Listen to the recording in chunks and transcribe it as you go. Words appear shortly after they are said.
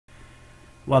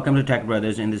Welcome to Tech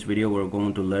Brothers. In this video, we're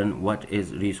going to learn what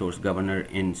is Resource Governor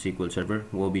in SQL Server.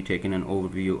 We'll be taking an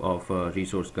overview of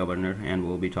Resource Governor, and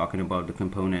we'll be talking about the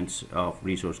components of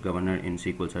Resource Governor in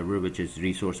SQL Server, which is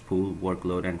Resource Pool,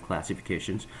 Workload, and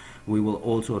Classifications. We will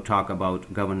also talk about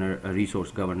Resource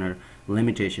Governor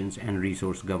limitations and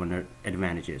Resource Governor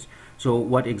advantages. So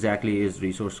what exactly is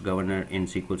Resource Governor in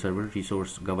SQL Server?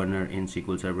 Resource Governor in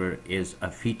SQL Server is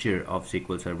a feature of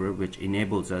SQL Server which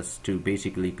enables us to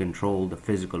basically control the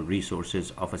physical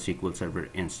resources of a SQL Server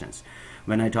instance.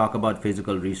 When I talk about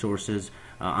physical resources,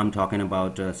 I'm talking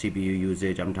about CPU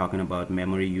usage, I'm talking about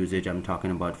memory usage, I'm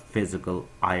talking about physical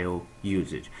I/O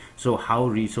usage. So how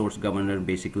Resource Governor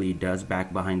basically does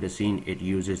back behind the scene, it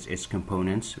uses its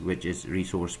components, which is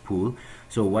Resource Pool.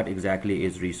 So what exactly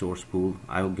is Resource Pool?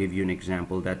 I'll give you an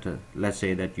example that let's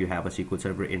say that you have a SQL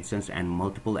Server instance and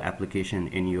multiple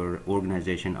applications in your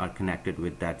organization are connected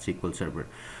with that SQL Server.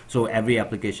 So every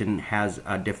application has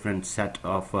a different set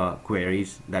of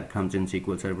queries that comes in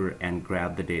SQL Server and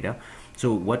grab the data.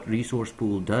 So what Resource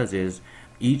Pool does is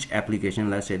each application,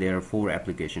 let's say there are 4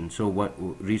 applications. So what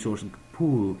Resource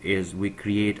Pool is, we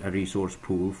create a resource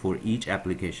pool for each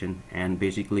application, and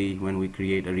basically when we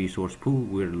create a resource pool,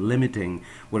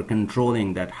 we're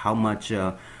controlling that how much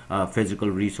physical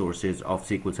resources of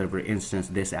SQL Server instance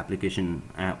this application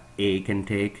A can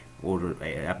take, or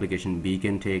application B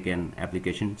can take, and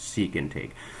application C can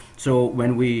take. So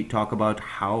when we talk about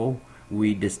how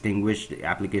we distinguish the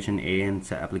application A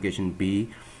and application B,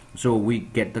 so we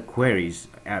get the queries.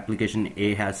 Application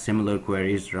A has similar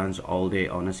queries, runs all day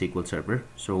on a SQL Server,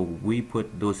 so we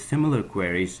put those similar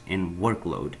queries in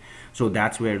workload. So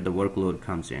that's where the workload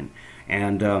comes in,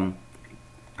 and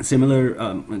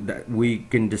we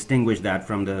can distinguish that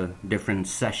from the different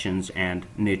sessions and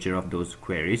nature of those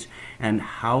queries. And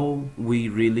how we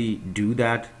really do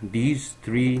that, these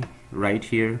 3 right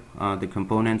here, the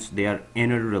components, they are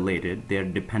interrelated, they are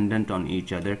dependent on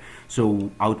each other.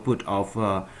 So output of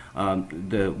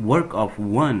the work of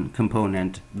one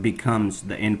component becomes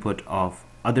the input of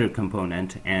other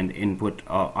component, and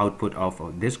output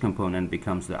of this component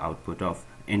becomes the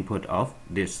input of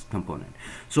this component.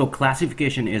 So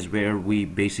classification is where we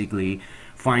basically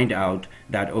find out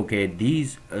that okay,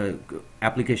 these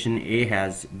application A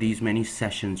has these many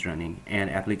sessions running,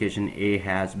 and application A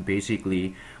has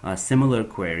basically similar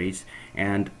queries,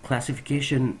 and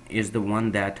classification is the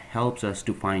one that helps us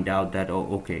to find out that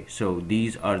okay, so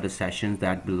these are the sessions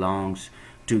that belongs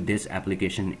to this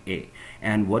application A.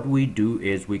 And what we do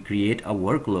is we create a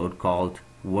workload called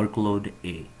Workload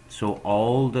A. So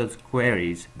all the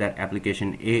queries that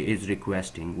application A is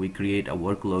requesting, we create a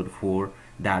workload for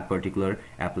that particular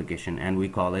application, and we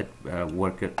call it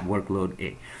Workload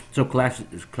A. So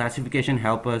classification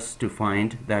help us to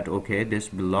find that okay, this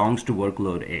belongs to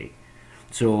Workload A.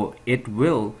 So it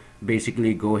will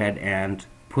basically go ahead and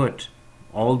put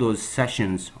all those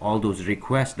sessions, all those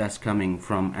requests that's coming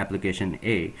from application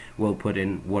A, will put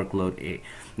in Workload A.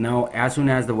 Now as soon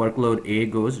as the Workload A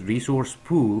goes, Resource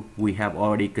Pool, we have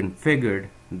already configured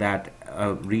that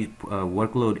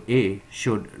Workload A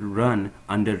should run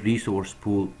under Resource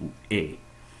Pool A.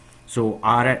 So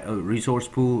our Resource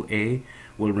Pool A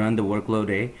will run the Workload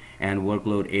A, and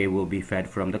Workload A will be fed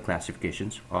from the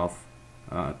classifications of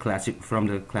from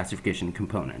the classification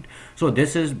component. So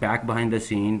this is back behind the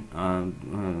scene.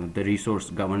 The Resource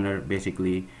Governor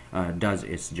basically does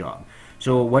its job.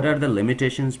 So what are the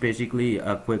limitations? Basically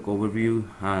a quick overview.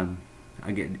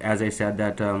 Again, as I said,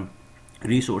 that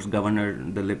Resource Governor,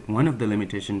 one of the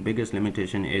biggest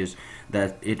limitation is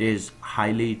that it is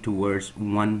highly towards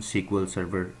one SQL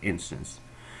Server instance.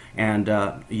 And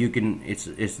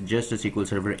it's just a SQL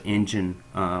Server engine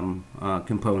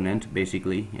component.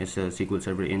 Basically it's a SQL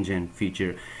Server engine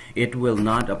feature. It will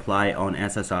not apply on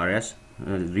SSRS.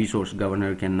 Resource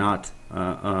Governor cannot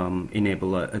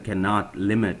cannot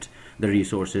limit the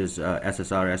resources,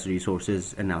 SSRS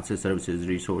resources, analysis services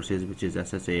resources, which is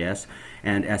SSAS,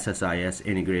 and SSIS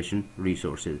integration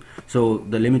resources. So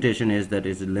the limitation is that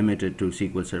it's limited to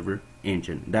SQL Server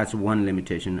engine. That's one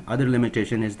limitation. Other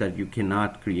limitation is that you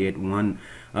cannot create one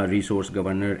Resource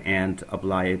Governor and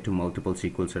apply it to multiple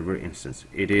SQL Server instances.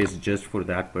 It is just for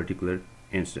that particular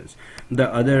instance. The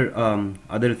other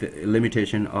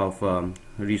limitation of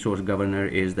Resource Governor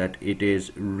is that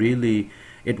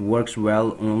it works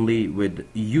well only with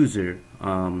user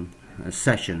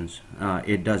sessions.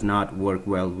 It does not work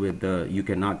well with you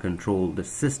cannot control the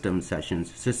system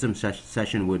sessions.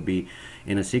 Session would be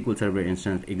in a SQL Server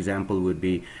instance. Example would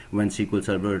be when SQL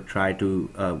Server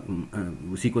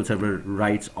SQL Server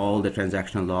writes all the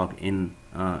transactional log in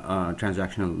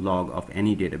transactional log of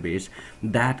any database,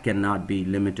 that cannot be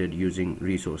limited using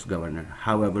Resource Governor.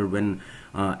 However, when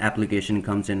application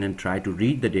comes in and try to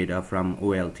read the data from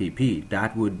OLTP,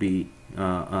 that would be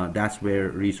that's where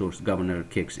Resource Governor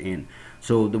kicks in.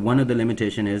 So one of the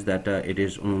limitation is that it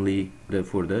is only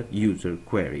for the user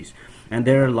queries, and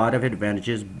there are a lot of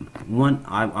advantages. One,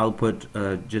 I'll put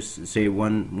just say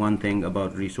one thing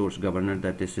about Resource Governor,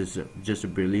 that this is just a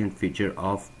brilliant feature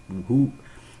of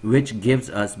which gives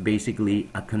us basically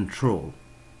a control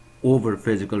over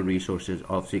physical resources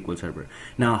of SQL Server.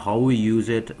 Now, how we use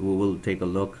it, we will take a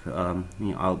look.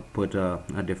 I'll put a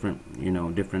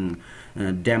different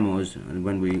demos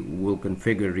when we will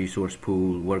configure resource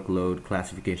pool, workload,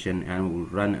 classification, and we'll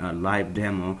run a live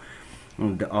demo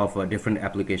of a different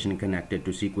application connected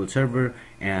to SQL Server,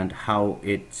 and how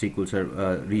SQL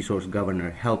Server Resource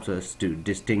Governor helps us to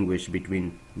distinguish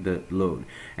between the load.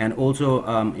 And also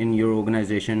in your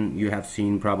organization, you have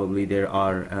seen probably there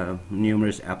are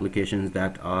numerous applications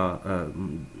that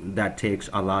that takes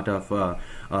a lot of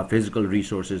physical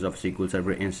resources of SQL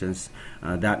Server instance.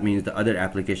 That means the other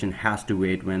application has to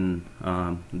wait when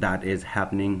that is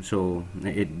happening, so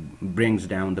it brings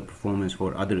down the performance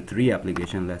for other 3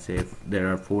 applications. Let's say if there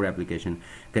are 4 applications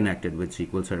connected with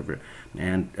SQL Server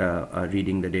and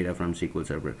reading the data from SQL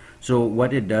Server. So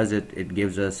what it does, it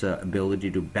gives us ability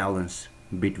to balance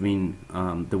between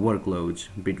the workloads,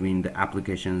 between the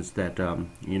applications that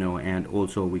and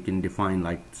also we can define,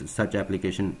 like, such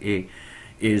application A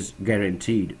is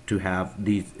guaranteed to have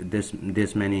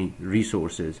this many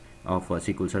resources of a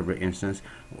SQL Server instance,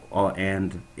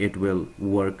 and it will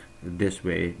work this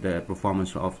way. The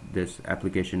performance of this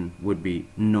application would be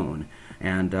known,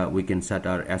 and we can set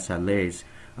our SLAs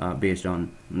based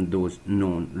on those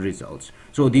known results.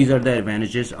 So these are the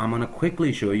advantages. I'm going to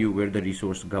quickly show you where the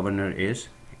Resource Governor is,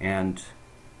 and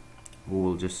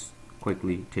we'll just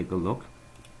quickly take a look.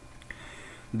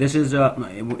 This is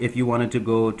if you wanted to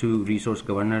go to Resource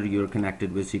Governor, you're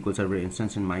connected with SQL Server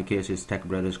instance. In my case, it's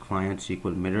TechBrothers client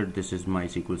SQL Mirror. This is my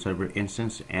SQL Server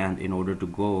instance, and in order to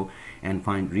go and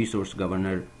find Resource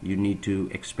Governor, you need to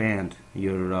expand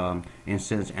your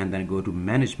instance and then go to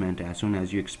management. As soon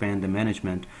as you expand the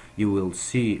management, you will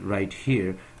see right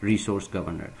here Resource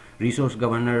Governor. Resource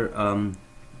Governor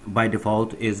by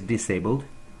default is disabled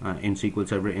in SQL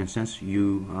Server instance.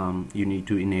 You need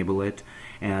to enable it,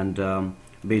 and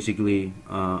basically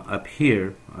up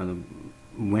here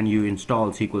when you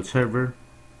install SQL Server,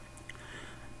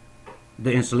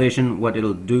 the installation, what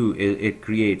it'll do is it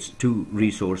creates 2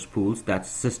 resource pools. That's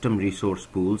system resource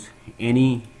pools.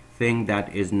 Anything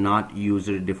that is not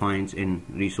user defined in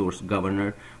Resource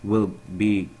Governor will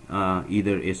be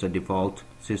either is a default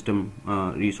system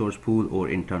resource pool or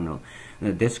internal.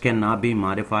 This cannot be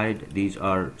modified. These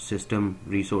are system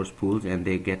resource pools, and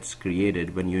they get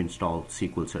created when you install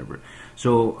SQL Server.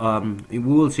 So we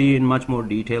will see in much more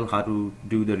detail how to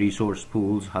do the resource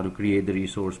pools, how to create the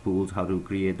resource pools, how to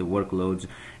create the workloads,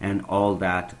 and all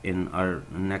that in our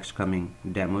next coming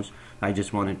demos. I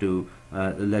just wanted to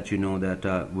let you know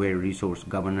that where Resource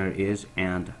Governor is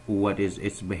and what is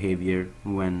its behavior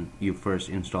when you first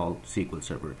install SQL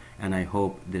Server. And I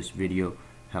hope this video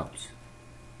helps.